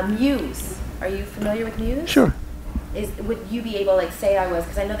 but Muse, are you familiar with Muse? Sure. Would you be able, like, say I was,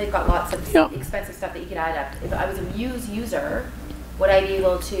 because I know they've got lots of Yeah. expensive stuff that you could add up. If I was a Muse user, would I be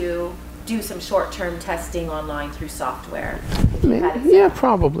able to do some short-term testing online through software? If you had it set Yeah, up?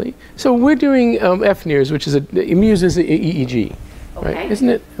 probably. So we're doing fNIRS, which is Muse is EEG, Okay. right? Isn't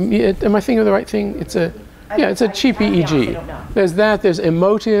it? Am I thinking of the right thing? It's a it's a cheap I honestly EEG. don't know. There's that. There's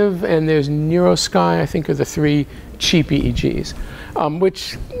Emotive, and there's NeuroSky. I think are the three cheap EEGs,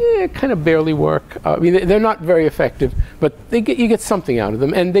 which kind of barely work. I mean, they're not very effective, but you get something out of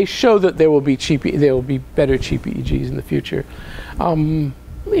them, and they show that there will be better cheap EEGs in the future.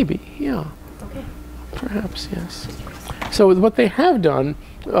 Maybe, yeah. Okay. Perhaps, yes. So what they have done,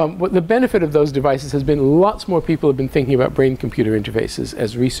 what the benefit of those devices has been, lots more people have been thinking about brain-computer interfaces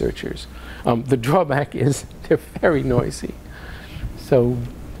as researchers. The drawback is they're very noisy. So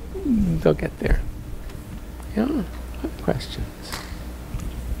they'll get there. Yeah, questions?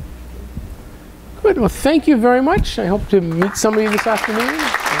 Good, well thank you very much. I hope to meet some of you this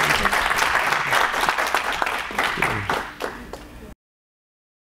afternoon.